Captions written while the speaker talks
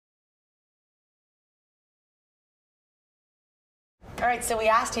All right, so we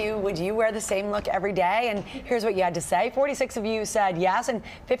asked you, would you wear the same look every day? And here's what you had to say. 46 of you said yes, and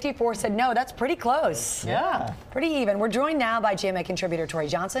 54 said no. That's pretty close. Yeah. Pretty even. We're joined now by GMA contributor Tori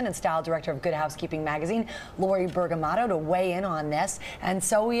Johnson and style director of Good Housekeeping magazine, Lori Bergamato, to weigh in on this. And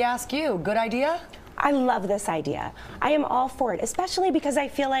so we ask you, good idea? I love this idea. I am all for it, especially because I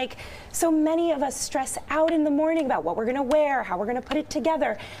feel like so many of us stress out in the morning about what we're going to wear, how we're going to put it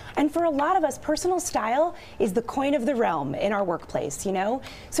together. And for a lot of us, personal style is the coin of the realm in our workplace, you know?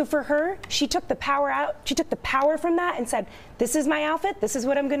 So for her, she took the power out, she took the power from that and said, this is my outfit, this is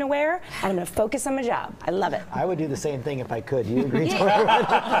what I'm going to wear, and I'm going to focus on my job. I love it. I would do the same thing if I could. You agree?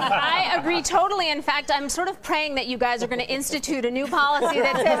 I agree totally. In fact, I'm sort of praying that you guys are going to institute a new policy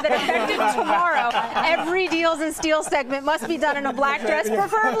that says that effective tomorrow, every Deals and Steals segment must be done in a black dress,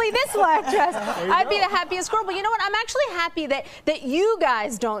 preferably this black dress. I'd be the happiest girl. But you know what? I'm actually happy that you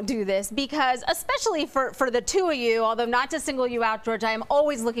guys don't do this, because especially for the two of you, although not to single you out, George, I am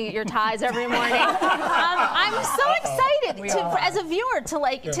always looking at your ties every morning. I'm so excited as a viewer to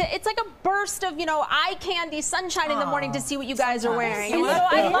it's like a burst of, you know, eye candy, sunshine in the morning to see what you guys are wearing. And so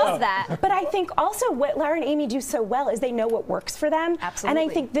I love that. But I think also what Lara and Amy do so well is they know what works for them. Absolutely.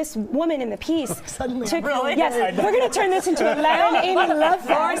 And I think this woman in the piece took, really? yes, we're going to turn this into a Lara and Amy love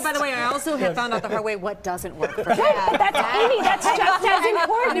Lauren, fest. by the way, I also have found out the hard way what doesn't work for Right, but that's Amy, that's just as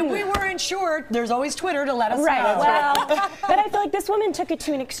important. And if we weren't sure, there's always Twitter to let us Right, know. well, but I feel like this woman took it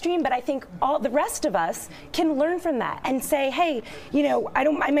to an extreme, but I think all the rest of us can learn from that and say, hey, you know,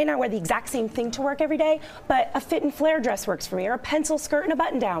 I may not wear the exact same thing to work every day, but a fit and flare dress works for me, or a pencil skirt and a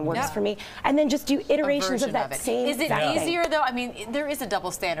button down works for me, and then just do iterations of that same Is it exact easier thing. though? I mean, there is a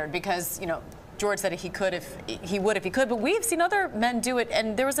double standard because, you know, George said he would if he could, but we've seen other men do it,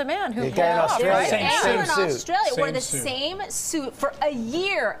 and there was a man who The guy in Australia. right? Andrew in Australia wore the suit. same suit for a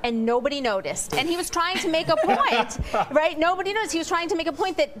year and nobody noticed. And he was trying to make a point, right? Nobody noticed. He was trying to make a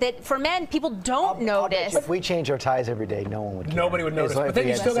point that for men, people don't notice. If we change our ties every day, no one would care. Nobody would notice. As long But as then we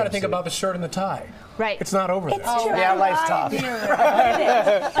you had still the got to same think suit. about the shirt and the tie. Right. It's not over there. It's true. Yeah, life's tough. But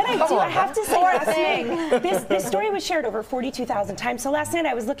I have to say, last night, this story was shared over 42,000 times. So last night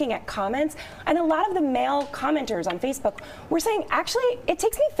I was looking at comments, and a lot of the male commenters on Facebook were saying, actually, it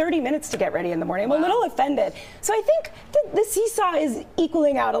takes me 30 minutes to get ready in the morning. I'm a little offended. So I think the seesaw is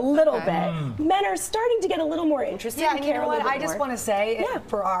equaling out a little bit. Men are starting to get a little more interested Yeah, and and you care know a what? little bit I just more. want to say,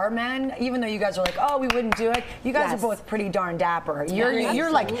 for our men, even though you guys are like, oh, we wouldn't do it, you guys are both pretty darn dapper. You're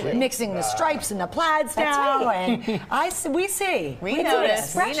like mixing the stripes and the plaids now, and we see. We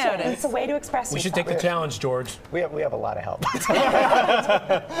notice. We Expression. notice. It's a way to express We should yourself. take the challenge, George. We have a lot of help.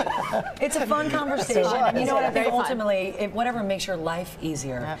 It's a fun conversation. And you know what? I think ultimately, whatever makes your life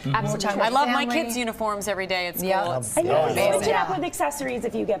easier. Absolutely. I love my kids' uniforms every day at school. Yeah. It's And you can amazing. switch it up with accessories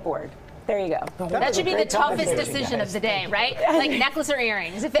if you get bored. There you go. That should be the toughest decision of the day, right? Like necklace or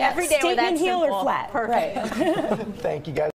earrings. If every day were that Statement heel simple. or flat. Perfect. Right. Thank you, guys.